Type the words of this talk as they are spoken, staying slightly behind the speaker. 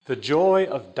The joy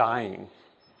of dying.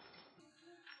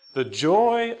 The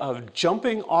joy of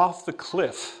jumping off the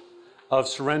cliff of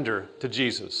surrender to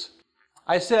Jesus.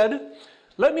 I said,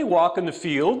 let me walk in the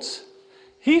fields.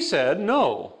 He said,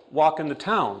 no, walk in the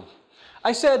town.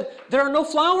 I said, there are no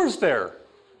flowers there.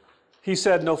 He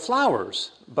said, no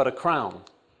flowers, but a crown.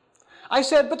 I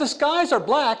said, but the skies are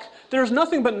black. There is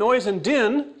nothing but noise and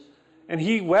din. And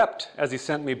he wept as he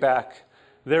sent me back.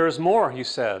 There is more, he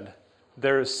said.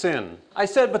 There is sin. I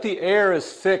said, but the air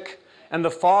is thick, and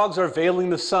the fogs are veiling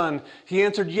the sun. He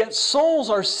answered, yet souls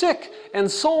are sick,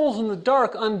 and souls in the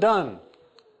dark undone.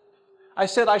 I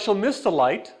said, I shall miss the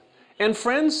light, and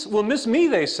friends will miss me,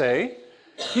 they say.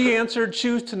 He answered,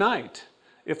 choose tonight,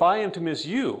 if I am to miss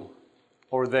you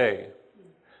or they.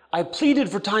 I pleaded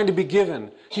for time to be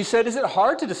given. He said, is it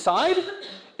hard to decide?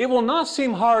 It will not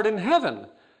seem hard in heaven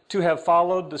to have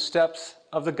followed the steps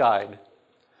of the guide.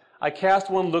 I cast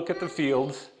one look at the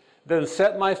fields, then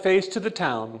set my face to the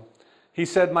town. He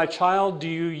said, my child, do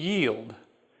you yield?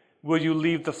 Will you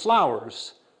leave the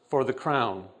flowers for the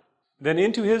crown? Then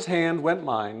into his hand went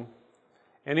mine,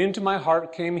 and into my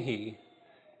heart came he,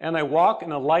 and I walk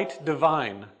in a light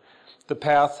divine, the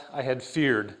path I had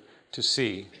feared to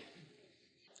see.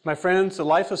 My friends, the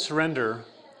life of surrender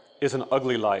is an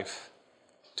ugly life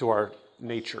to our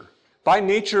nature. By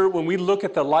nature, when we look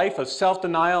at the life of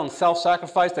self-denial and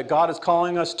self-sacrifice that God is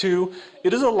calling us to,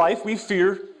 it is a life we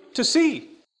fear to see.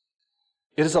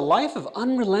 It is a life of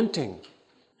unrelenting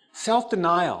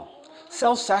self-denial,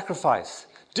 self-sacrifice,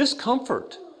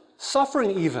 discomfort,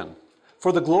 suffering even,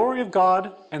 for the glory of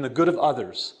God and the good of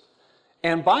others.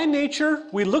 And by nature,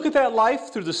 we look at that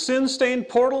life through the sin-stained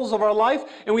portals of our life,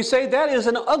 and we say, that is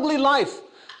an ugly life.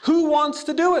 Who wants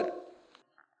to do it?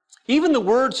 Even the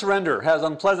word surrender has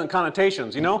unpleasant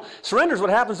connotations, you know. Surrender is what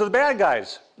happens to the bad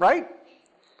guys, right?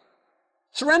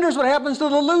 Surrender is what happens to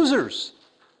the losers.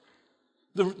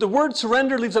 The word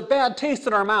surrender leaves a bad taste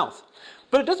in our mouth.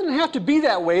 But it doesn't have to be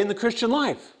that way in the Christian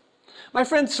life. My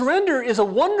friend, surrender is a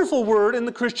wonderful word in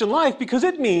the Christian life because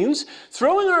it means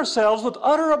throwing ourselves with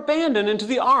utter abandon into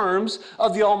the arms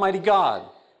of the Almighty God.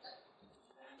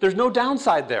 There's no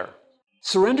downside there.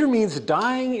 Surrender means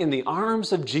dying in the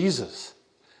arms of Jesus,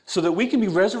 so that we can be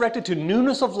resurrected to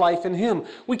newness of life in Him.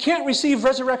 We can't receive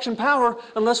resurrection power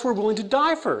unless we're willing to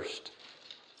die first.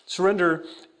 Surrender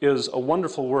is a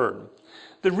wonderful word.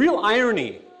 The real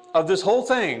irony of this whole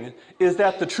thing is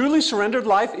that the truly surrendered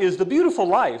life is the beautiful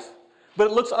life, but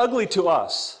it looks ugly to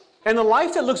us. And the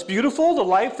life that looks beautiful, the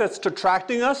life that's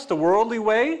attracting us the worldly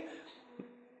way,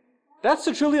 that's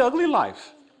the truly ugly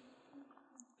life.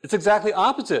 It's exactly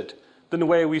opposite than the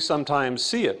way we sometimes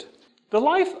see it. The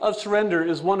life of surrender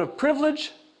is one of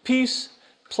privilege, peace,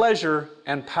 pleasure,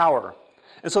 and power.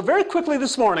 And so very quickly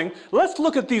this morning, let's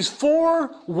look at these four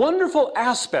wonderful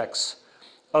aspects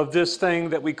of this thing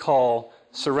that we call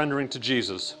surrendering to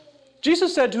Jesus.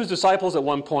 Jesus said to his disciples at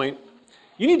one point,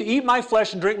 you need to eat my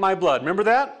flesh and drink my blood. Remember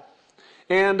that?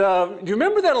 And do you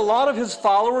remember that a lot of his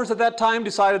followers at that time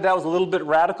decided that was a little bit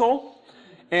radical?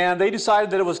 And they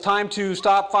decided that it was time to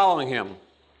stop following him.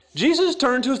 Jesus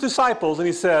turned to his disciples and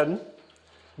he said,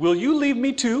 will you leave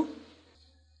me too? Do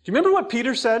you remember what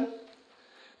Peter said?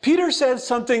 Peter said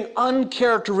something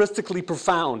uncharacteristically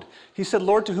profound. He said,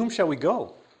 Lord, to whom shall we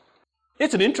go?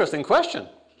 It's an interesting question.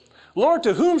 Lord,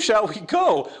 to whom shall we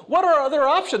go? What are our other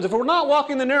options? If we're not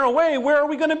walking the narrow way, where are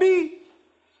we going to be?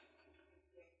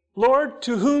 Lord,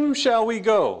 to whom shall we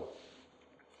go?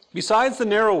 Besides the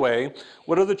narrow way,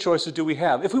 what other choices do we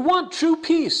have? If we want true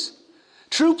peace,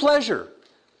 true pleasure,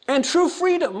 and true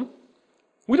freedom,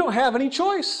 we don't have any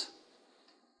choice.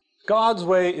 God's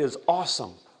way is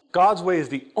awesome. God's way is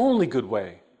the only good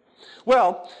way.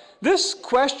 Well, this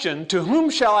question, to whom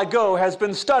shall I go, has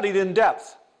been studied in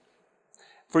depth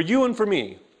for you and for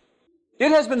me. It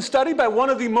has been studied by one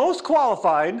of the most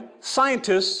qualified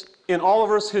scientists in all of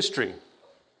Earth's history.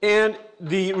 And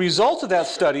the results of that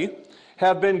study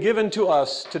have been given to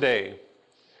us today.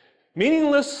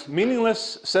 Meaningless,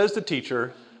 meaningless, says the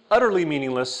teacher. Utterly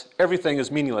meaningless, everything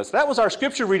is meaningless. That was our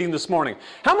scripture reading this morning.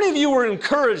 How many of you were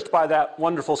encouraged by that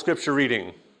wonderful scripture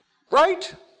reading?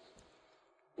 Right?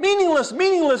 Meaningless,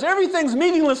 meaningless, everything's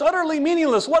meaningless, utterly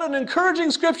meaningless. What an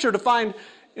encouraging scripture to find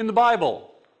in the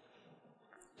Bible.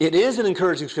 It is an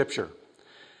encouraging scripture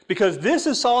because this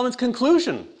is Solomon's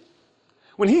conclusion.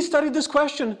 When he studied this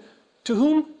question, to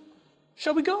whom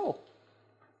shall we go?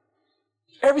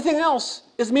 Everything else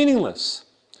is meaningless.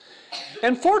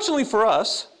 And fortunately for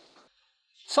us,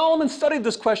 Solomon studied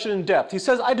this question in depth. He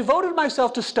says, I devoted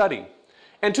myself to study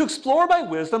and to explore by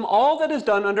wisdom all that is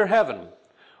done under heaven.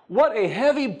 What a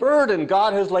heavy burden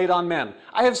God has laid on men.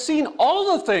 I have seen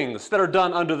all the things that are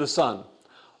done under the sun.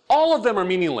 All of them are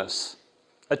meaningless,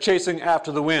 a chasing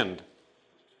after the wind.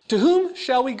 To whom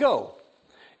shall we go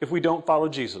if we don't follow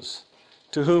Jesus?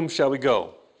 To whom shall we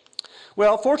go?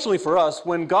 Well, fortunately for us,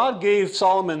 when God gave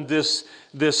Solomon this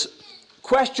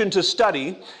question to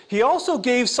study, he also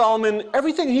gave Solomon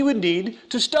everything he would need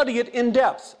to study it in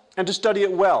depth and to study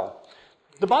it well.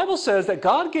 The Bible says that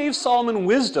God gave Solomon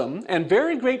wisdom and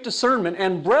very great discernment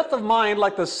and breadth of mind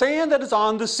like the sand that is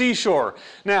on the seashore.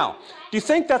 Now, do you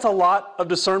think that's a lot of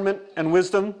discernment and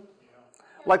wisdom?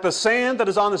 Like the sand that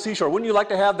is on the seashore. Wouldn't you like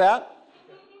to have that?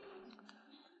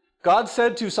 God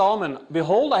said to Solomon,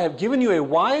 "Behold, I have given you a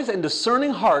wise and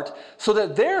discerning heart, so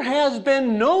that there has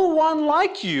been no one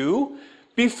like you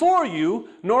before you,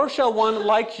 nor shall one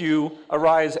like you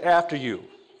arise after you."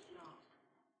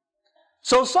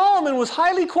 So Solomon was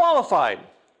highly qualified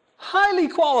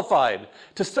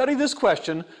to study this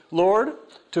question, Lord,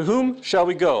 to whom shall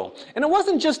we go? And it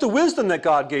wasn't just the wisdom that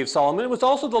God gave Solomon, it was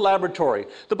also the laboratory.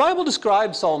 The Bible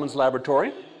describes Solomon's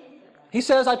laboratory. He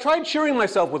says, "I tried cheering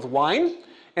myself with wine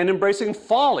and embracing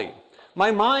folly. My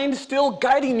mind still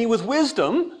guiding me with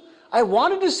wisdom, I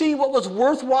wanted to see what was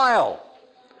worthwhile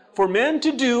for men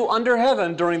to do under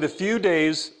heaven during the few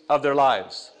days of their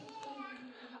lives.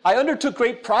 I undertook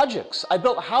great projects. I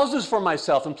built houses for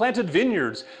myself and planted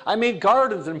vineyards. I made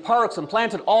gardens and parks and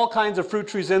planted all kinds of fruit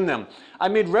trees in them. I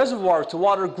made reservoirs to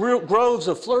water groves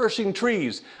of flourishing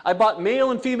trees. I bought male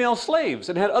and female slaves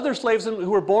and had other slaves who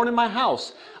were born in my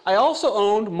house. I also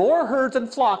owned more herds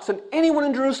and flocks than anyone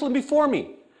in Jerusalem before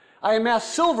me. I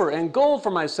amassed silver and gold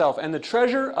for myself and the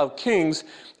treasure of kings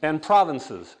and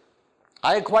provinces.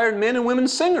 I acquired men and women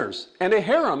singers and a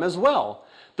harem as well.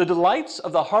 The delights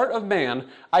of the heart of man,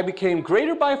 I became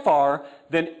greater by far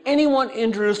than anyone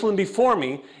in Jerusalem before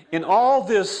me. In all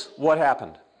this, what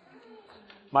happened?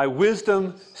 My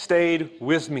wisdom stayed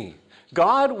with me."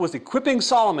 God was equipping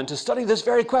Solomon to study this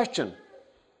very question.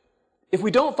 If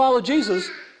we don't follow Jesus,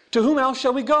 to whom else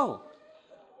shall we go?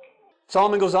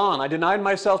 Solomon goes on, "I denied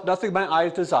myself nothing my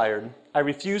eyes desired. I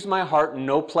refused my heart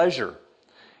no pleasure.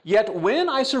 Yet when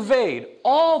I surveyed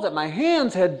all that my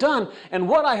hands had done and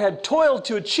what I had toiled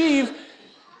to achieve,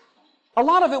 a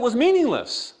lot of it was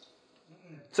meaningless."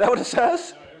 Is that what it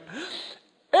says?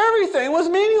 Everything was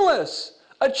meaningless.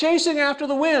 A chasing after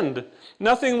the wind.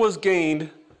 Nothing was gained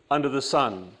under the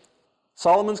sun.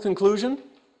 Solomon's conclusion?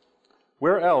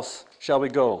 Where else shall we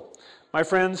go? My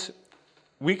friends,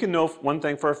 we can know one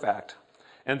thing for a fact,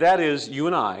 and that is you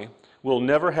and I will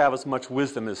never have as much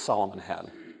wisdom as Solomon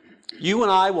had. You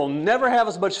and I will never have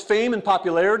as much fame and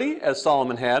popularity as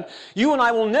Solomon had. You and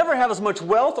I will never have as much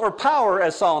wealth or power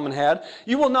as Solomon had.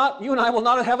 You and I will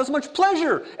not have as much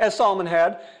pleasure as Solomon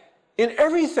had. In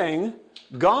everything,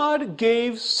 God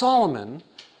gave Solomon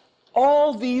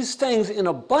all these things in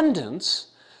abundance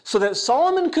so that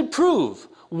Solomon could prove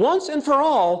once and for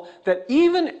all that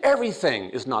even everything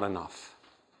is not enough.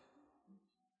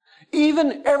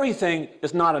 Even everything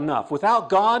is not enough. Without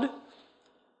God,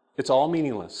 it's all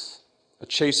meaningless. A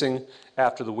chasing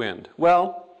after the wind.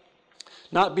 Well,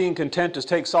 not being content to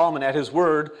take Solomon at his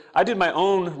word, I did my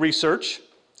own research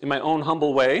in my own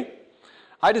humble way.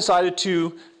 I decided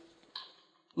to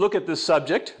look at this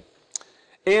subject,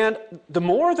 and the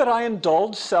more that I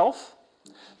indulged self,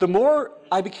 the more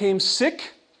I became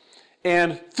sick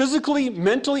and physically,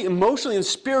 mentally, emotionally, and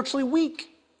spiritually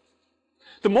weak.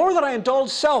 The more that I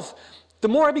indulged self, the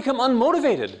more I become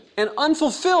unmotivated and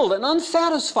unfulfilled and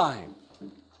unsatisfied.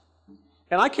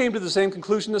 And I came to the same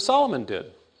conclusion that Solomon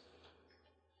did.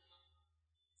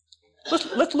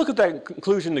 Let's look at that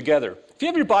conclusion together. If you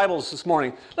have your Bibles this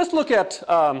morning, let's look at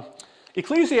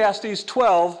Ecclesiastes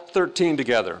 12:13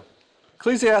 together.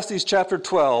 Ecclesiastes chapter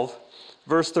 12,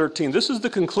 verse 13. This is the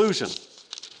conclusion.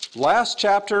 Last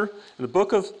chapter in the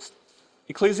book of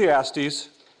Ecclesiastes,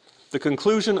 the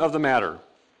conclusion of the matter.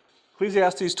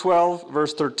 Ecclesiastes 12,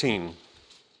 verse 13.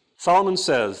 Solomon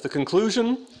says, "The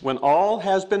conclusion, when all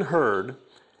has been heard,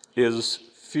 is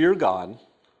fear God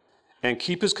and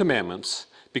keep his commandments,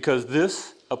 because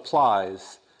this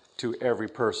applies to every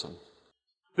person."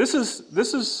 This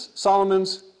is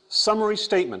Solomon's summary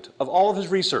statement of all of his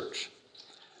research.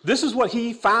 This is what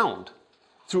he found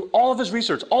through all of his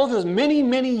research, all of his many,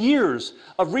 many years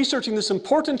of researching this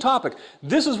important topic.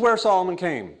 This is where Solomon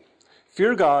came.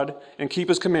 Fear God and keep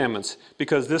his commandments,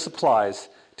 because this applies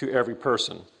to every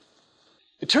person.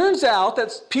 It turns out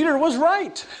that Peter was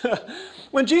right.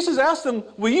 When Jesus asked them,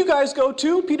 "Will you guys go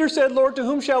too?" Peter said, "Lord, to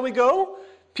whom shall we go?"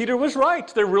 Peter was right.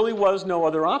 There really was no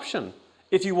other option.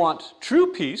 If you want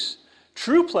true peace,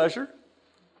 true pleasure,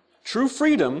 true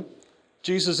freedom,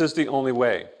 Jesus is the only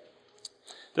way.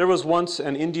 There was once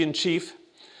an Indian chief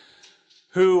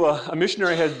who a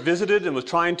missionary had visited and was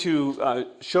trying to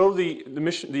show the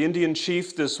Indian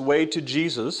chief this way to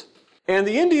Jesus. And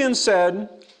the Indian said,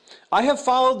 "I have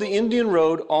followed the Indian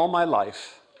road all my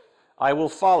life. I will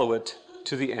follow it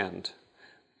to the end."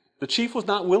 The chief was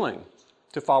not willing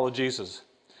to follow Jesus.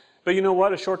 But you know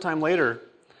what? A short time later,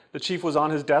 the chief was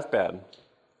on his deathbed.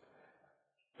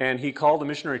 And he called the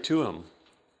missionary to him.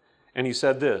 And he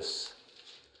said this,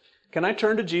 "Can I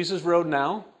turn to Jesus' road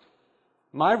now?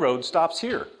 My road stops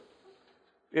here.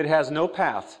 It has no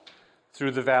path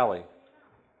through the valley."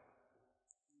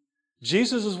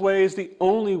 Jesus' way is the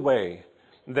only way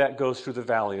that goes through the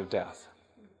valley of death.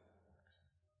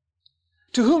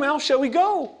 To whom else shall we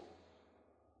go?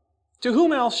 To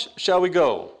whom else shall we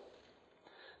go?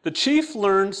 The chief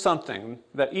learned something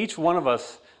that each one of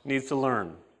us needs to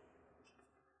learn.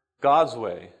 God's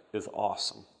way is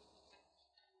awesome.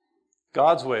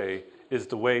 God's way is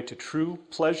the way to true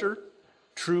pleasure,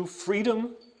 true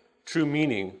freedom, true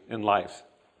meaning in life.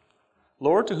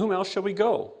 Lord, to whom else shall we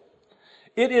go?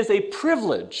 It is a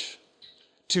privilege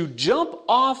to jump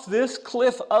off this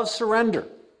cliff of surrender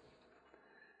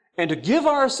and to give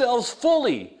ourselves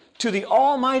fully to the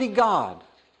Almighty God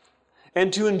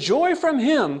and to enjoy from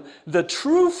Him the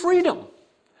true freedom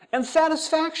and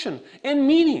satisfaction and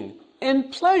meaning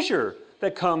and pleasure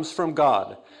that comes from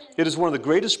God. It is one of the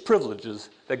greatest privileges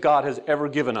that God has ever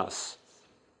given us.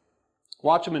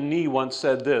 Watchman Nee once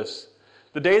said this,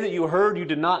 "The day that you heard you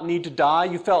did not need to die,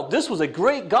 you felt this was a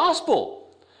great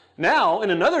gospel. Now, in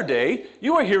another day,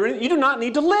 you are hearing you do not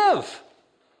need to live.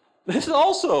 This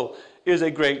also is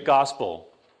a great gospel."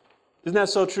 Isn't that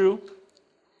so true?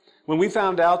 When we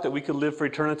found out that we could live for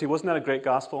eternity, wasn't that a great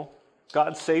gospel?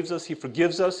 God saves us, He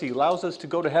forgives us, He allows us to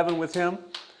go to heaven with Him.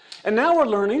 And now we're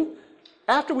learning,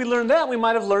 after we learned that, we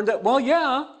might have learned that, well,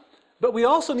 yeah, but we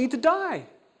also need to die.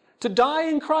 To die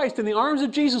in Christ, in the arms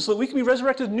of Jesus, so that we can be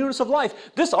resurrected in newness of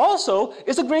life. This also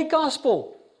is a great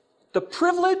gospel. The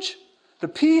privilege, the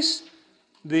peace,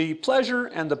 the pleasure,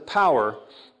 and the power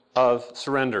of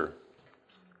surrender.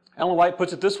 Ellen White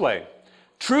puts it this way,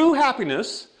 "True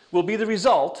happiness will be the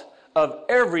result of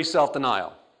every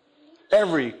self-denial,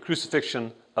 every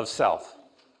crucifixion of self."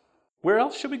 Where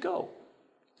else should we go?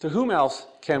 To whom else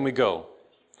can we go?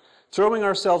 Throwing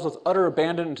ourselves with utter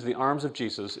abandon into the arms of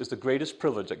Jesus is the greatest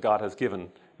privilege that God has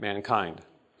given mankind.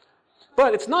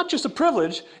 But it's not just a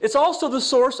privilege, it's also the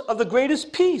source of the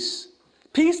greatest peace.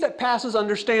 Peace that passes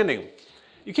understanding.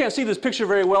 You can't see this picture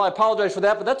very well, I apologize for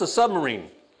that, but that's a submarine.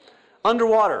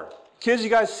 Underwater. Kids, you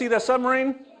guys see that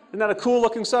submarine? Isn't that a cool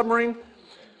looking submarine?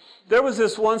 There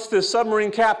was once this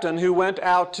submarine captain who went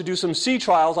out to do some sea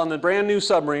trials on the brand new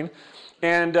submarine.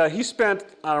 And he spent,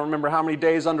 I don't remember how many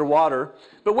days underwater.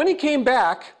 But when he came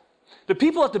back, the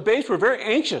people at the base were very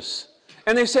anxious.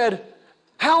 And they said,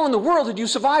 "How in the world did you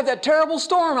survive that terrible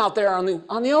storm out there on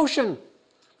the ocean?"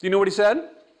 Do you know what he said?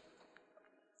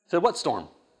 He said, "What storm?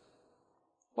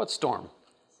 What storm?"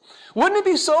 Wouldn't it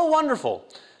be so wonderful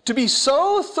to be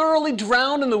so thoroughly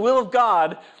drowned in the will of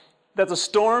God that the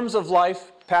storms of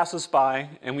life pass us by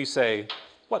and we say,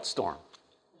 "What storm?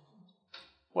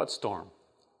 What storm?"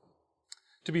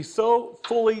 To be so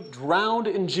fully drowned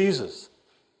in Jesus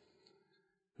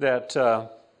that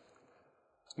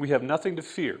we have nothing to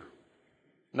fear,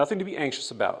 nothing to be anxious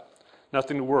about,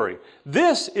 nothing to worry.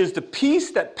 This is the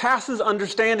peace that passes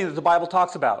understanding that the Bible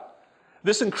talks about.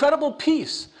 This incredible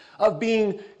peace of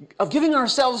giving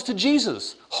ourselves to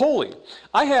Jesus, holy.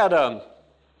 I had,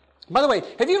 by the way,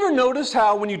 have you ever noticed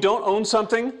how when you don't own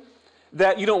something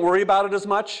that you don't worry about it as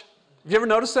much? Have you ever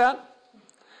noticed that?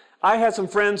 I had some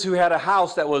friends who had a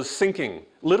house that was sinking.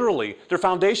 Literally, their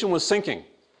foundation was sinking.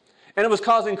 And it was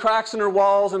causing cracks in their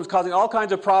walls, and it was causing all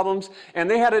kinds of problems. And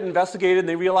they had it investigated, and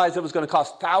they realized it was going to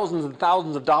cost thousands and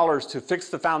thousands of dollars to fix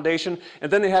the foundation.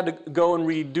 And then they had to go and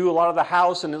redo a lot of the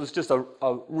house, and it was just a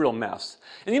real mess.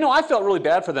 And you know, I felt really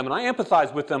bad for them, and I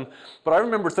empathized with them. But I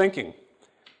remember thinking,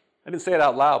 I didn't say it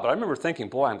out loud, but I remember thinking,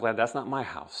 boy, I'm glad that's not my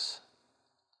house.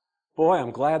 Boy, I'm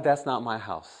glad that's not my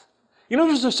house. You know,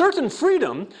 there's a certain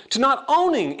freedom to not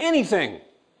owning anything,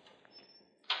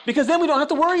 because then we don't have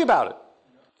to worry about it.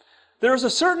 There is a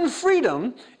certain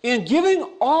freedom in giving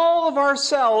all of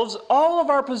ourselves, all of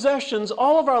our possessions,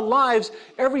 all of our lives,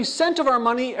 every cent of our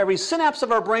money, every synapse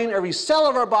of our brain, every cell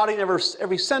of our body,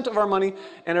 every cent of our money,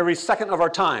 and every second of our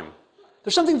time.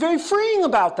 There's something very freeing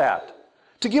about that,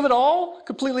 to give it all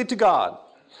completely to God.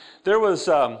 There was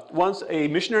once a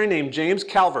missionary named James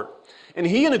Calvert. And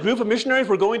he and a group of missionaries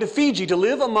were going to Fiji to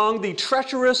live among the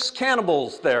treacherous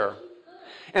cannibals there.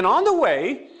 And on the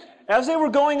way, as they were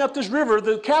going up this river,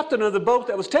 the captain of the boat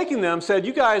that was taking them said,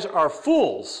 "You guys are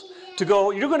fools to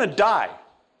go. You're going to die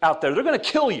out there. They're going to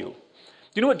kill you.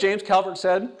 You know what James Calvert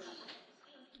said?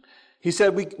 He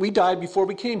said, we died before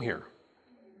we came here.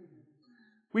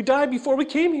 We died before we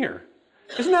came here.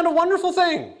 Isn't that a wonderful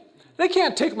thing? They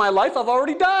can't take my life. I've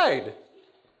already died.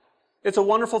 It's a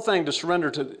wonderful thing to surrender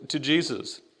to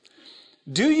Jesus.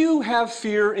 Do you have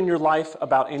fear in your life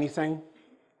about anything?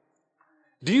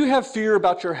 Do you have fear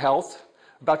about your health,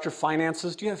 about your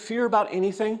finances? Do you have fear about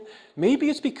anything? Maybe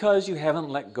it's because you haven't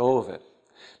let go of it.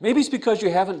 Maybe it's because you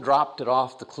haven't dropped it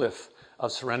off the cliff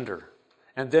of surrender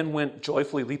and then went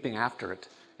joyfully leaping after it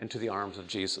into the arms of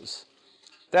Jesus.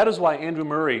 That is why Andrew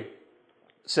Murray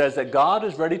says that God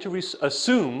is ready to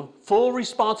assume full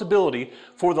responsibility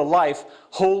for the life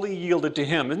wholly yielded to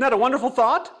Him. Isn't that a wonderful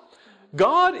thought?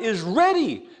 God is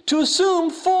ready to assume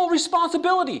full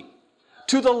responsibility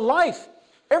to the life,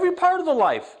 every part of the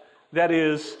life that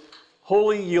is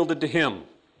wholly yielded to Him.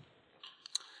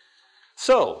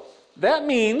 So, that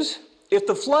means if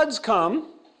the floods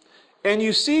come and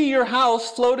you see your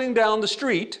house floating down the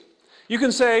street, you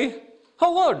can say,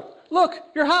 "Oh Lord, look,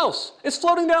 your house, it's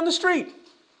floating down the street."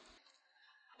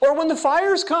 Or when the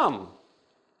fires come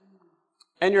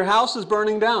and your house is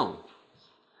burning down,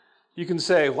 you can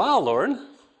say, "Wow, Lord,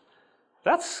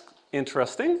 that's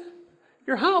interesting.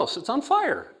 Your house, it's on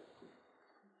fire."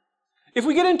 If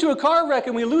we get into a car wreck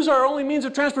and we lose our only means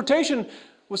of transportation,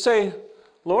 we'll say,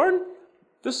 "Lord,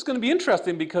 this is going to be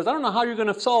interesting because I don't know how you're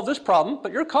going to solve this problem,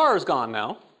 but your car is gone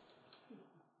now."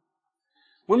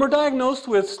 When we're diagnosed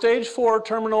with stage 4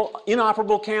 terminal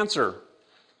inoperable cancer,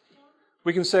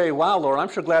 we can say, "Wow, Lord, I'm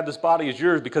sure glad this body is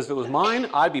yours because if it was mine,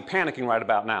 I'd be panicking right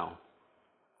about now."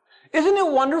 Isn't it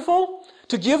wonderful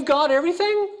to give God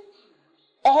everything?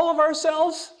 All of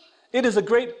ourselves? It is a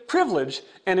great privilege,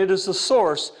 and it is the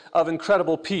source of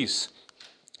incredible peace.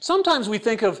 Sometimes we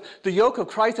think of the yoke of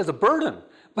Christ as a burden,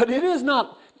 but it is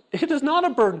not. It is not a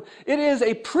burden. It is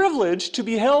a privilege to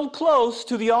be held close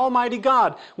to the Almighty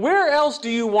God. Where else do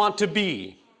you want to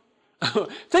be?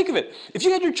 Think of it. If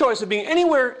you had your choice of being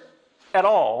anywhere at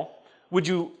all, would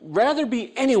you rather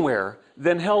be anywhere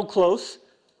than held close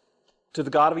to the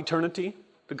God of eternity,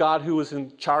 the God who is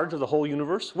in charge of the whole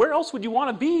universe? Where else would you want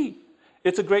to be?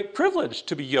 It's a great privilege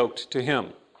to be yoked to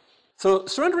Him. So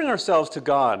surrendering ourselves to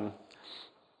God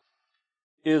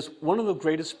is one of the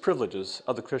greatest privileges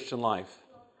of the Christian life.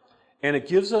 And it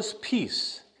gives us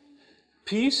peace.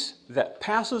 Peace that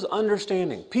passes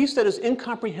understanding. Peace that is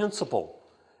incomprehensible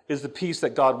is the peace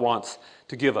that God wants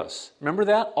to give us. Remember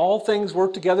that? All things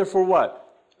work together for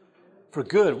what? For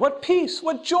good. What peace,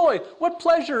 what joy, what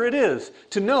pleasure it is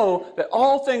to know that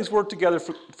all things work together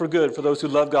for good for those who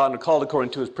love God and are called according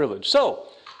to His privilege. So,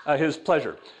 His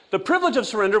pleasure. The privilege of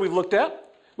surrender we've looked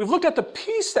at. We've looked at the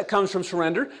peace that comes from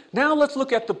surrender. Now let's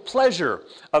look at the pleasure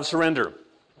of surrender.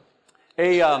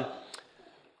 A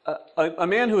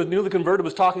man who was newly converted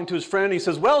was talking to his friend. He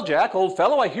says, "Well, Jack, old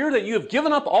fellow, I hear that you have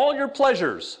given up all your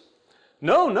pleasures."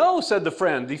 "No, no," said the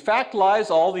friend. "The fact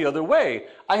lies all the other way.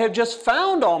 I have just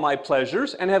found all my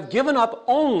pleasures and have given up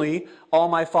only all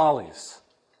my follies."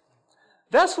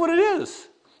 That's what it is.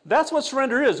 That's what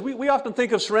surrender is. We often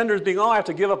think of surrender as being, "Oh, I have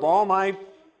to give up all my,"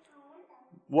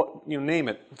 name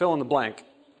it, fill in the blank.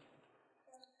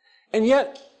 And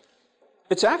yet,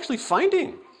 it's actually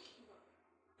finding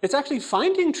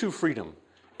true freedom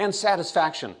and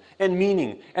satisfaction and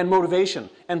meaning and motivation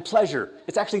and pleasure.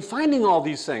 It's actually finding all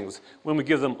these things when we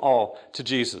give them all to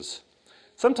Jesus.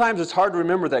 Sometimes it's hard to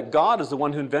remember that God is the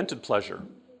one who invented pleasure,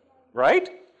 right?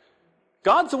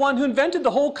 God's the one who invented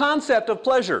the whole concept of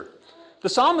pleasure. The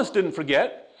psalmist didn't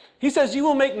forget. He says, "You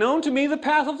will make known to me the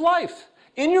path of life.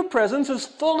 In your presence is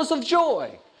fullness of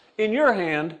joy. In your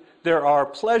hand there are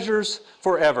pleasures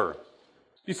forever."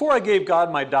 Before I gave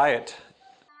God my diet,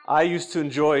 I used to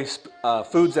enjoy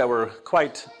foods that were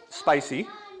quite spicy.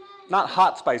 Not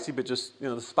hot spicy, but just,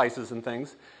 the spices and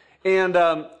things. And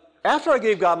after I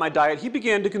gave God my diet, He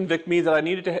began to convict me that I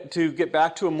needed to get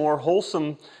back to a more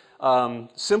wholesome,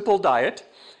 simple diet.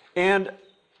 And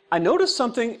I noticed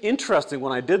something interesting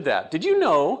when I did that. Did you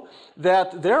know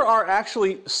that there are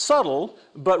actually subtle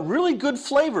but really good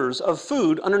flavors of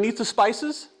food underneath the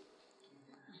spices?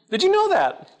 Did you know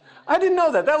that? I didn't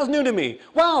know that. That was new to me.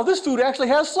 Wow, this food actually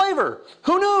has flavor.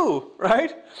 Who knew,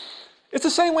 right? It's the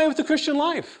same way with the Christian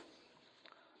life.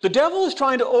 The devil is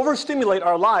trying to overstimulate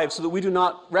our lives so that we do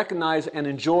not recognize and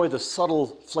enjoy the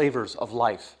subtle flavors of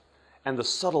life and the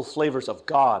subtle flavors of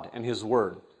God and His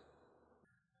Word.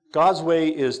 God's way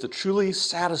is the truly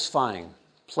satisfying,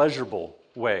 pleasurable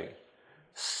way.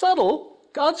 Subtle,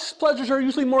 God's pleasures are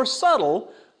usually more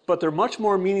subtle, but they're much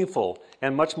more meaningful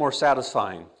and much more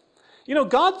satisfying.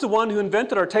 God's the one who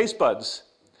invented our taste buds.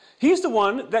 He's the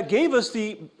one that gave us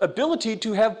the ability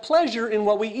to have pleasure in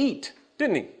what we eat.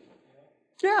 didn't he?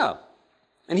 Yeah.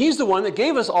 And he's the one that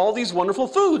gave us all these wonderful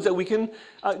foods that we can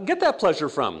get that pleasure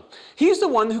from. He's the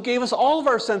one who gave us all of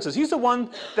our senses. He's the one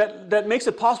that makes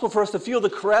it possible for us to feel the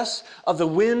caress of the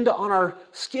wind on our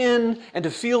skin and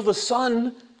to feel the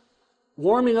sun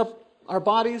warming up our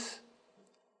bodies.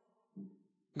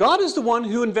 God is the one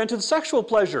who invented sexual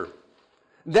pleasure,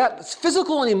 that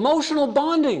physical and emotional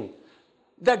bonding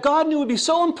that God knew would be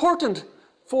so important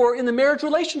for in the marriage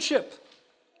relationship.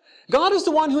 God is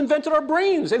the one who invented our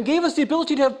brains and gave us the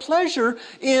ability to have pleasure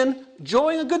in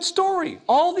enjoying a good story.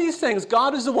 All these things,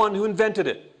 God is the one who invented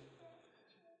it.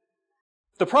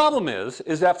 The problem is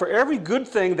that for every good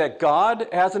thing that God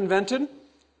has invented,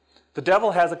 the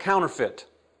devil has a counterfeit.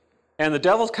 And the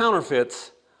devil's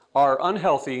counterfeits are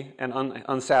unhealthy and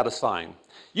unsatisfying.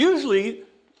 Usually,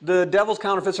 the devil's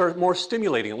counterfeits are more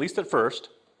stimulating, at least at first,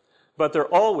 but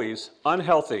they're always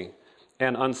unhealthy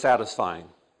and unsatisfying.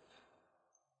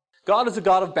 God is a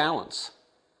God of balance.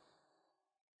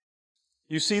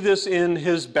 You see this in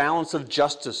his balance of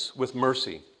justice with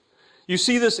mercy. You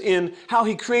see this in how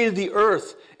he created the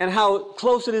earth and how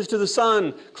close it is to the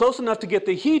sun, close enough to get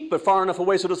the heat but far enough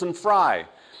away so it doesn't fry.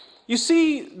 You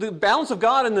see the balance of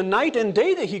God in the night and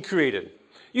day that he created.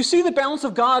 You see the balance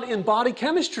of God in body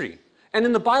chemistry and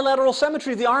in the bilateral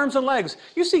symmetry of the arms and legs.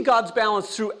 You see God's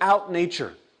balance throughout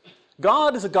nature.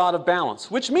 God is a God of balance,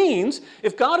 which means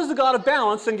if God is the God of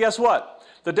balance, then guess what?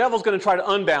 The devil's going to try to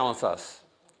unbalance us,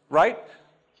 right?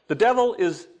 The devil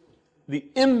is the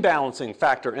imbalancing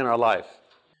factor in our life.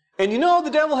 And you know,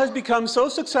 the devil has become so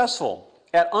successful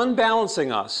at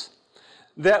unbalancing us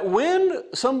that when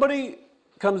somebody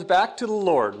comes back to the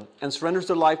Lord and surrenders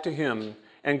their life to him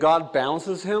and God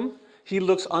balances him, he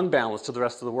looks unbalanced to the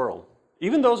rest of the world.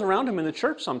 Even those around him in the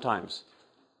church sometimes.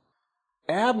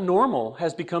 Abnormal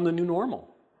has become the new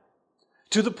normal.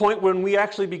 To the point when we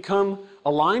actually become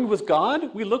aligned with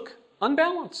God, we look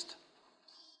unbalanced.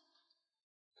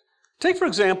 Take, for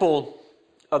example,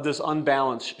 of this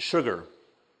unbalanced sugar.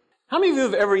 How many of you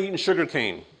have ever eaten sugar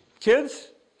cane? Kids?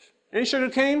 Any sugar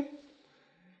cane?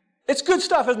 It's good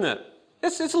stuff, isn't it?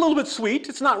 It's a little bit sweet.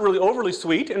 It's not really overly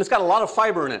sweet, and it's got a lot of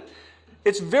fiber in it.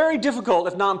 It's very difficult,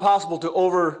 if not impossible, to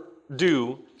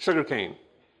overdo sugar cane.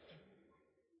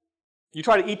 You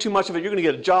try to eat too much of it, you're going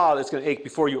to get a jaw that's going to ache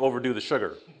before you overdo the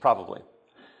sugar, probably.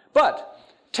 But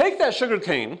take that sugar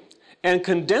cane and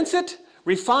condense it,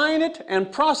 refine it,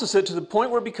 and process it to the point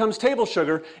where it becomes table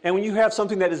sugar, and when you have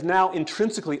something that is now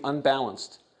intrinsically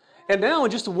unbalanced. And now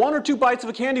in just 1 or 2 bites of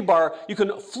a candy bar, you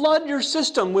can flood your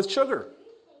system with sugar.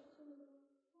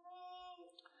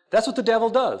 That's what the devil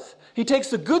does. He takes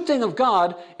the good thing of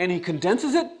God and he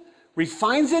condenses it,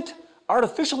 refines it,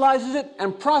 artificializes it,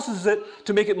 and processes it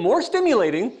to make it more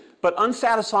stimulating, but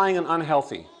unsatisfying and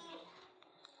unhealthy.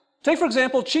 Take, for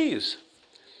example, cheese.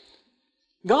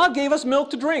 God gave us milk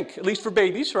to drink, at least for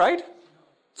babies, right?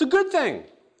 It's a good thing.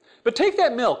 But take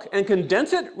that milk and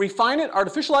condense it, refine it,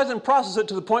 artificialize it, and process it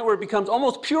to the point where it becomes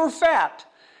almost pure fat,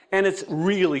 and it's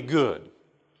really good,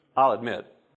 I'll admit.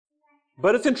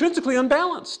 But it's intrinsically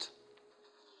unbalanced.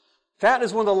 Fat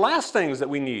is one of the last things that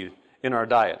we need in our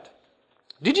diet.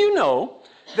 Did you know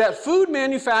that food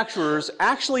manufacturers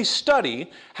actually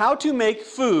study how to make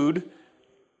food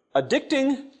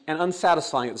addicting and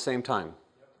unsatisfying at the same time?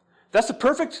 That's the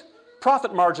perfect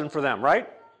profit margin for them, right?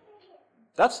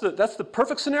 That's the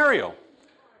perfect scenario.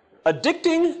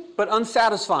 Addicting but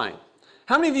unsatisfying.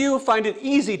 How many of you find it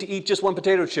easy to eat just one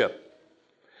potato chip?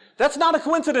 That's not a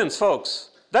coincidence, folks.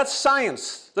 That's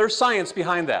science. There's science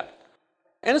behind that.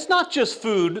 And it's not just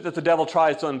food that the devil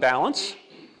tries to unbalance.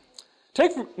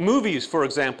 Take movies, for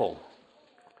example.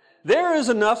 There is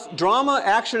enough drama,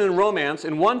 action, and romance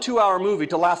in 1 2-hour movie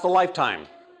to last a lifetime.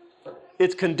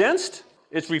 It's condensed,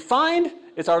 it's refined,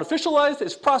 it's artificialized,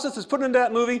 it's processed, it's put into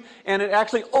that movie, and it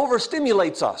actually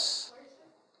overstimulates us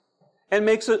and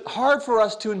makes it hard for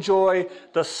us to enjoy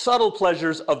the subtle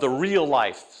pleasures of the real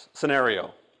life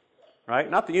scenario. Right?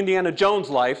 Not the Indiana Jones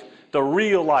life, the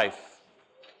real life.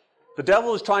 The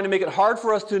devil is trying to make it hard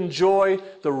for us to enjoy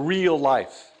the real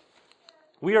life.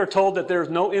 We are told that there is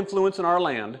no influence in our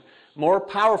land more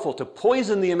powerful to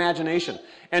poison the imagination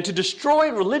and to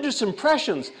destroy religious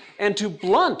impressions and to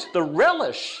blunt the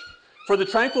relish for the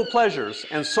tranquil pleasures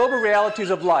and sober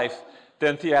realities of life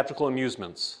than theatrical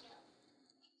amusements.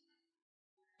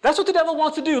 That's what the devil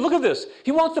wants to do. Look at this.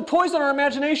 He wants to poison our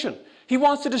imagination. He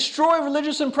wants to destroy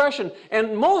religious impression.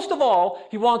 And most of all,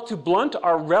 he wants to blunt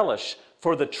our relish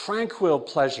for the tranquil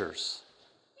pleasures.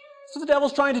 That's what the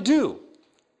devil's trying to do.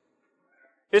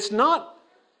 It's not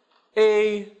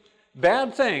a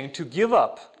bad thing to give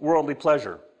up worldly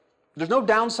pleasure. There's no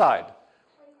downside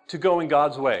to going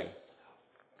God's way.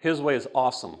 His way is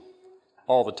awesome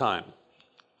all the time.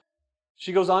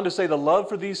 She goes on to say the love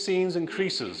for these scenes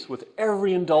increases with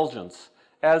every indulgence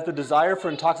as the desire for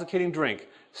intoxicating drink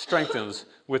strengthens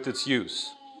with its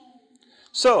use.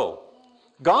 So,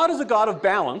 God is a God of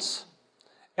balance,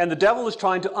 and the devil is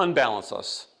trying to unbalance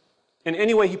us in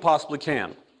any way he possibly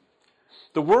can.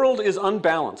 The world is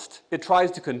unbalanced. It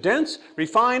tries to condense,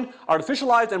 refine,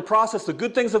 artificialize, and process the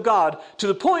good things of God to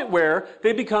the point where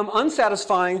they become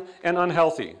unsatisfying and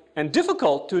unhealthy, and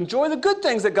difficult to enjoy the good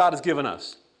things that God has given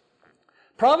us.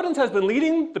 Providence has been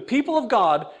leading the people of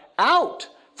God out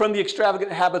from the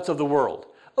extravagant habits of the world,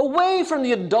 away from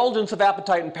the indulgence of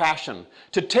appetite and passion,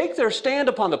 to take their stand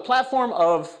upon the platform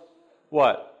of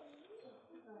what?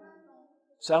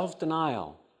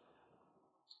 Self-denial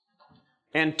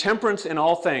and temperance in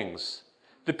all things.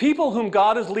 The people whom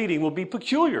God is leading will be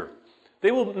peculiar.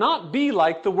 They will not be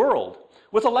like the world.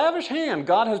 With a lavish hand,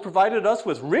 God has provided us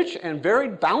with rich and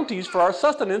varied bounties for our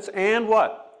sustenance and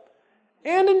what?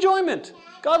 And enjoyment.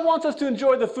 God wants us to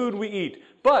enjoy the food we eat.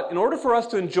 But in order for us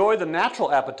to enjoy the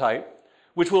natural appetite,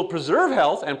 which will preserve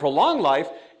health and prolong life,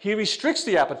 he restricts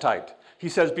the appetite. He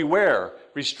says, beware,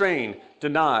 restrain,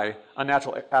 deny a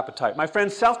natural appetite. My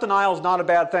friends, self-denial is not a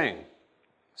bad thing.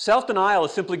 Self-denial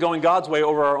is simply going God's way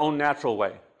over our own natural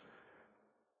way.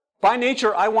 By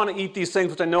nature, I want to eat these things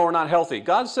which I know are not healthy.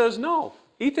 God says, no,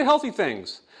 eat the healthy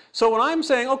things. So when I'm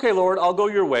saying, okay, Lord, I'll go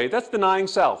your way, that's denying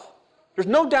self. There's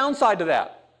no downside to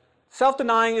that.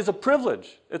 Self-denying is a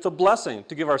privilege. It's a blessing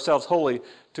to give ourselves wholly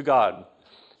to God.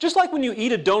 Just like when you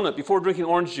eat a donut before drinking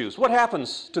orange juice, what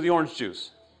happens to the orange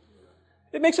juice?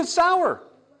 It makes it sour.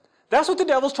 That's what the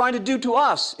devil's trying to do to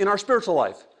us in our spiritual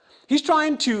life. He's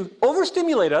trying to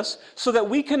overstimulate us so that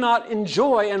we cannot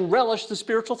enjoy and relish the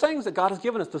spiritual things that God has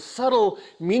given us, the subtle,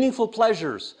 meaningful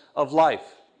pleasures of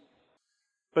life.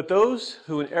 But those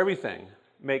who in everything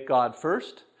make God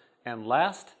first and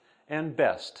last and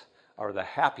best are the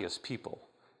happiest people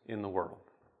in the world.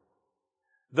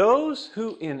 Those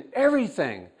who in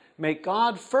everything make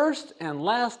God first and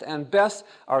last and best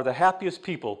are the happiest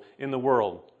people in the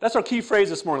world. That's our key phrase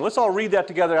this morning. Let's all read that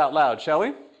together out loud, shall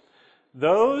we?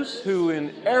 Those who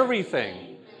in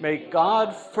everything make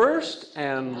God first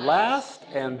and last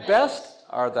and best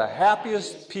are the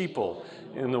happiest people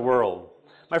in the world.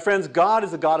 My friends, God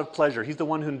is a God of pleasure. He's the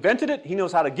one who invented it. He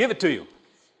knows how to give it to you.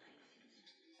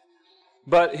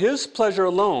 But his pleasure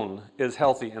alone is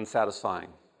healthy and satisfying.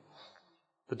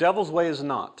 The devil's way is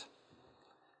not.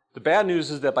 The bad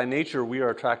news is that by nature we are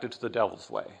attracted to the devil's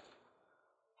way.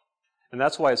 And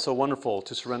that's why it's so wonderful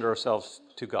to surrender ourselves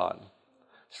to God.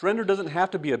 Surrender doesn't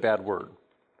have to be a bad word.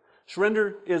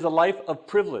 Surrender is a life of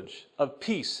privilege, of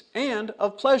peace, and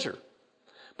of pleasure.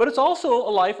 But it's also a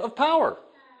life of power.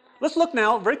 Let's look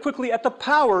now very quickly at the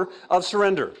power of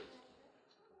surrender.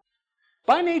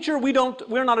 By nature,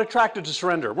 we're not attracted to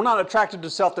surrender. We're not attracted to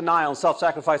self-denial and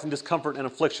self-sacrifice and discomfort and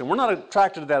affliction. We're not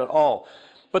attracted to that at all.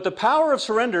 But the power of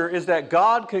surrender is that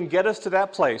God can get us to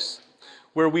that place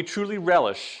where we truly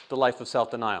relish the life of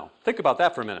self-denial. Think about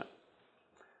that for a minute.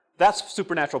 That's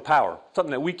supernatural power,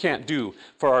 something that we can't do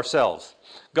for ourselves.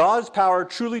 God's power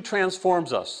truly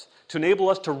transforms us to enable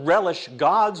us to relish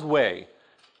God's way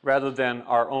rather than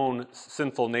our own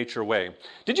sinful nature way.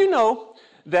 Did you know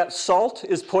that salt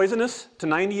is poisonous to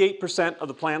 98% of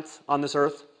the plants on this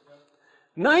earth?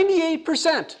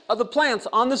 98% of the plants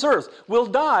on this earth will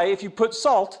die if you put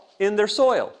salt in their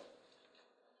soil.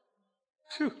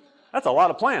 Phew, that's a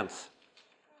lot of plants.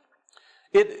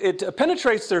 It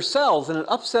penetrates their cells and it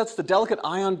upsets the delicate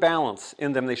ion balance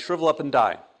in them. They shrivel up and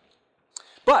die.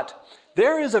 But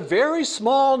there is a very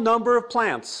small number of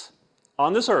plants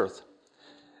on this earth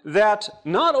that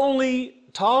not only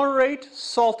tolerate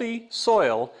salty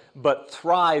soil, but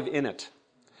thrive in it.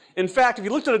 In fact, if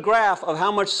you looked at a graph of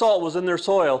how much salt was in their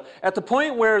soil, at the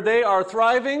point where they are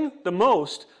thriving the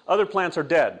most, other plants are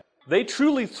dead. They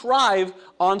truly thrive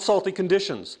on salty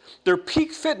conditions. Their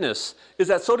peak fitness is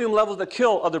at sodium levels that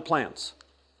kill other plants.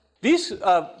 These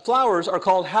flowers are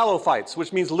called halophytes,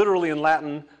 which means literally in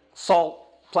Latin,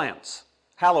 salt plants.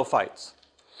 Halophytes.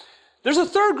 There's a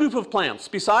third group of plants.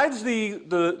 Besides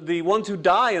the ones who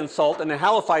die in salt and the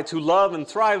halophytes who love and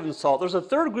thrive in salt, there's a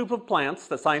third group of plants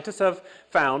that scientists have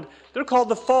found. They're called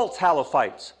the false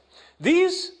halophytes.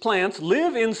 These plants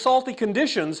live in salty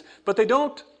conditions, but they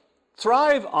don't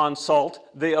thrive on salt,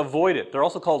 they avoid it. They're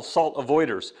also called salt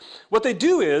avoiders. What they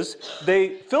do is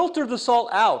they filter the salt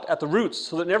out at the roots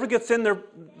so that it never gets in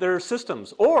their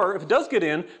systems. Or if it does get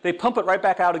in, they pump it right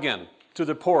back out again through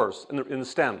their pores in the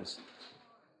stems.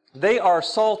 They are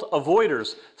salt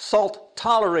avoiders, salt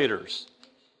tolerators.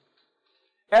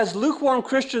 As lukewarm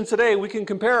Christians today, we can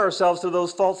compare ourselves to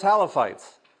those false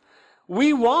halophytes.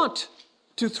 We want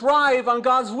to thrive on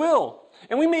God's will.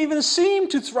 And we may even seem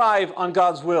to thrive on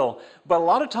God's will. But a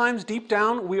lot of times, deep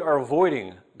down, we are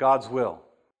avoiding God's will.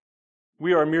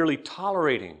 We are merely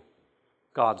tolerating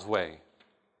God's way.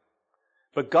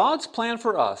 But God's plan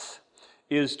for us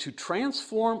is to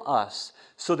transform us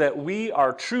so that we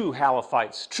are true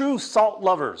Halithites, true salt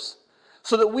lovers,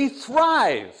 so that we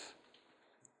thrive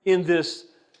in this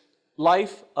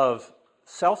life of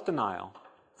self-denial,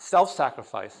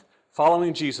 self-sacrifice,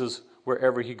 following Jesus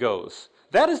wherever he goes.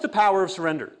 That is the power of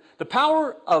surrender. The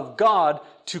power of God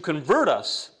to convert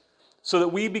us so that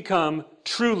we become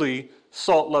truly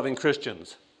salt-loving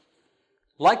Christians.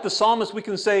 Like the psalmist, we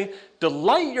can say,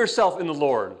 delight yourself in the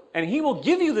Lord, and he will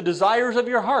give you the desires of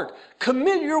your heart.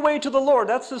 Commit your way to the Lord.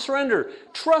 That's the surrender.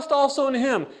 Trust also in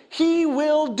him. He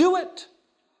will do it.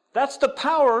 That's the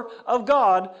power of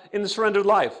God in the surrendered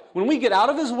life. When we get out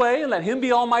of his way and let him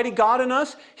be Almighty God in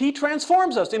us, he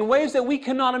transforms us in ways that we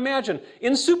cannot imagine,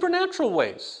 in supernatural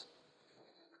ways.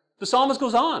 The psalmist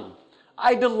goes on,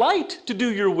 I delight to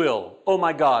do your will, O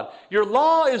my God. Your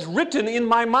law is written in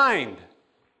my mind.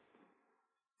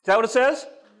 Is that what it says?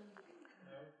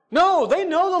 No, they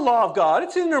know the law of God.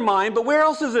 It's in their mind, but where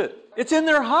else is it? It's in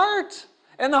their heart.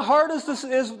 And the heart is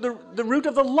the root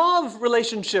of the love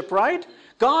relationship, right?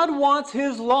 God wants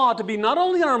his law to be not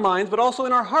only in our minds, but also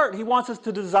in our heart. He wants us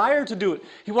to desire to do it.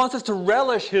 He wants us to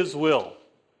relish his will.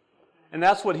 And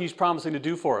that's what he's promising to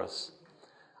do for us.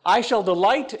 I shall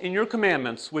delight in your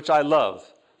commandments, which I love,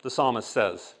 the psalmist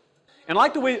says. And I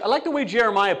like the way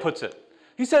Jeremiah puts it.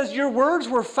 He says, your words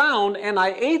were found, and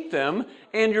I ate them,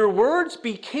 and your words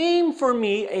became for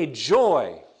me a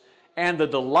joy and the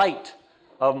delight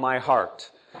of my heart.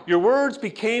 Your words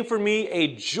became for me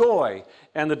a joy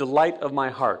and the delight of my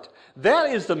heart.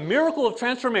 That is the miracle of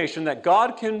transformation that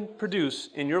God can produce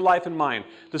in your life and mine.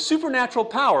 The supernatural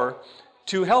power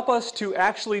to help us to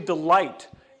actually delight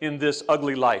in this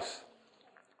ugly life.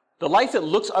 The life that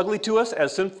looks ugly to us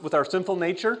with our sinful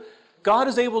nature, God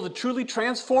is able to truly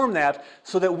transform that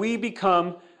so that we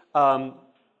become, so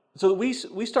that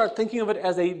we start thinking of it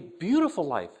as a beautiful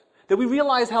life. That we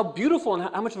realize how beautiful and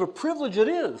how much of a privilege it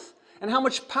is. And how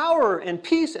much power and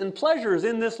peace and pleasure is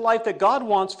in this life that God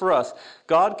wants for us.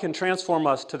 God can transform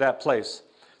us to that place.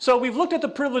 So we've looked at the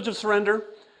privilege of surrender,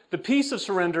 the peace of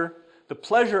surrender, the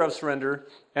pleasure of surrender,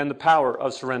 and the power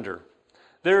of surrender.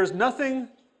 There is nothing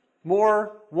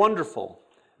more wonderful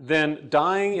than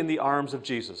dying in the arms of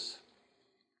Jesus.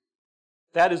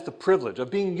 That is the privilege of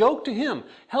being yoked to him,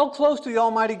 held close to the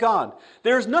Almighty God.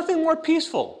 There is nothing more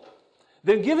peaceful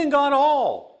than giving God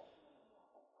all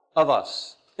of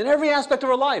us. In every aspect of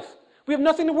our life, we have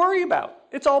nothing to worry about.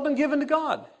 It's all been given to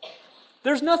God.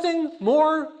 There's nothing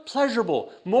more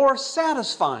pleasurable, more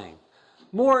satisfying,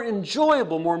 more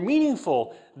enjoyable, more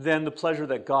meaningful than the pleasure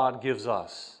that God gives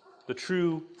us. The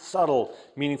true, subtle,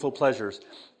 meaningful pleasures.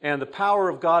 And the power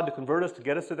of God to convert us, to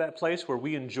get us to that place where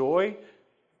we enjoy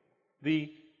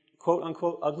the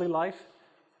quote-unquote ugly life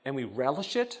and we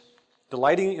relish it,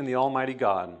 delighting in the Almighty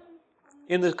God.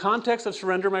 In the context of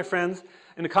surrender, my friends,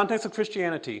 in the context of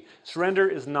Christianity, surrender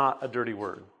is not a dirty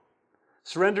word.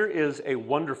 Surrender is a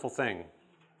wonderful thing.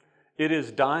 It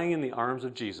is dying in the arms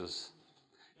of Jesus.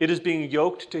 It is being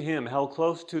yoked to him, held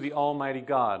close to the Almighty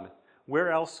God. Where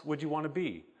else would you want to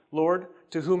be? Lord,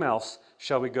 to whom else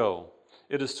shall we go?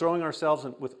 It is throwing ourselves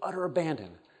with utter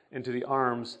abandon into the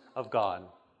arms of God.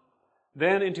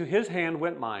 Then into his hand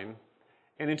went mine,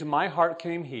 and into my heart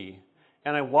came he,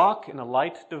 and I walk in a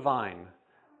light divine,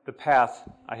 the path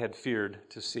I had feared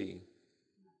to see.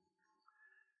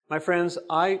 My friends,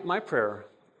 my prayer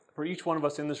for each one of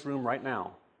us in this room right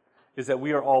now is that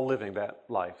we are all living that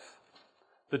life,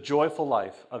 the joyful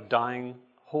life of dying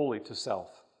wholly to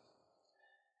self.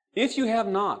 If you have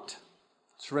not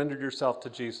surrendered yourself to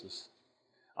Jesus,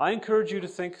 I encourage you to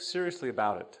think seriously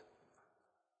about it.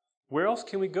 Where else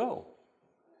can we go?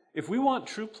 If we want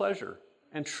true pleasure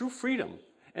and true freedom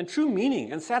and true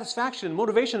meaning and satisfaction and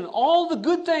motivation and all the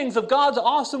good things of God's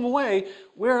awesome way,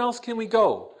 where else can we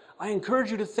go? I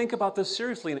encourage you to think about this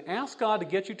seriously and ask God to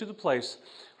get you to the place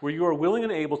where you are willing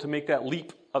and able to make that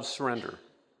leap of surrender.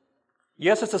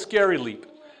 Yes, it's a scary leap.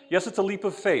 Yes, it's a leap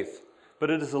of faith, but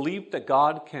it is a leap that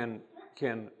God can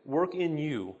work in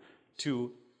you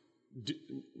to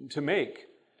make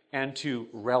and to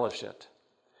relish it.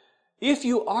 If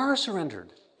you are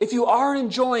surrendered, if you are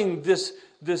enjoying this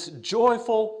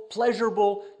joyful,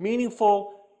 pleasurable,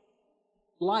 meaningful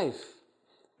life,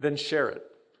 then share it.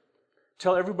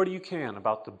 Tell everybody you can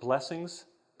about the blessings,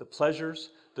 the pleasures,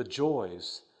 the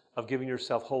joys of giving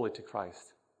yourself wholly to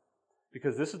Christ.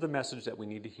 Because this is the message that we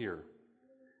need to hear.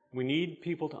 We need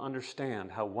people to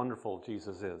understand how wonderful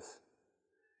Jesus is.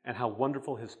 and how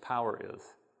wonderful his power is,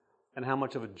 and how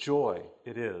much of a joy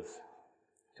it is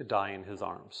to die in his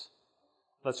arms.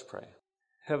 Let's pray.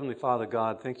 Heavenly Father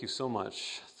God, thank you so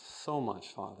much,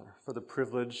 Father, for the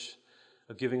privilege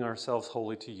of giving ourselves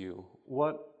wholly to you.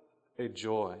 What a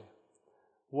joy.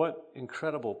 What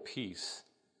incredible peace.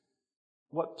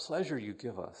 What pleasure you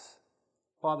give us.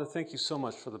 Father, thank you so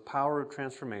much for the power of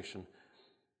transformation,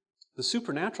 the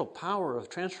supernatural power of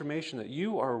transformation that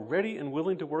you are ready and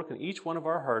willing to work in each one of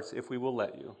our hearts if we will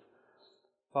let you.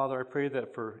 Father, I pray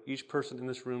that for each person in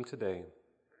this room today,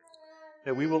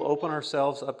 that we will open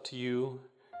ourselves up to you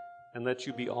and let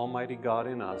you be Almighty God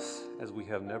in us as we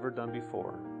have never done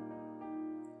before.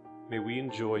 May we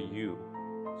enjoy you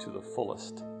to the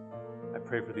fullest. I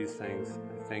pray for these things.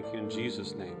 I thank you in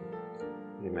Jesus' name.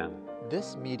 Amen.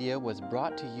 This media was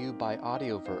brought to you by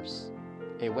Audioverse,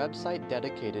 a website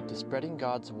dedicated to spreading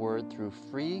God's Word through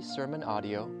free sermon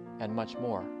audio and much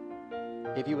more.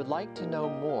 If you would like to know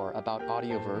more about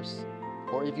Audioverse,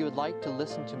 or if you would like to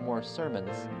listen to more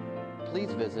sermons,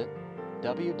 please visit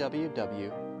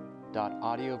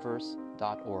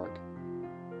www.audioverse.org.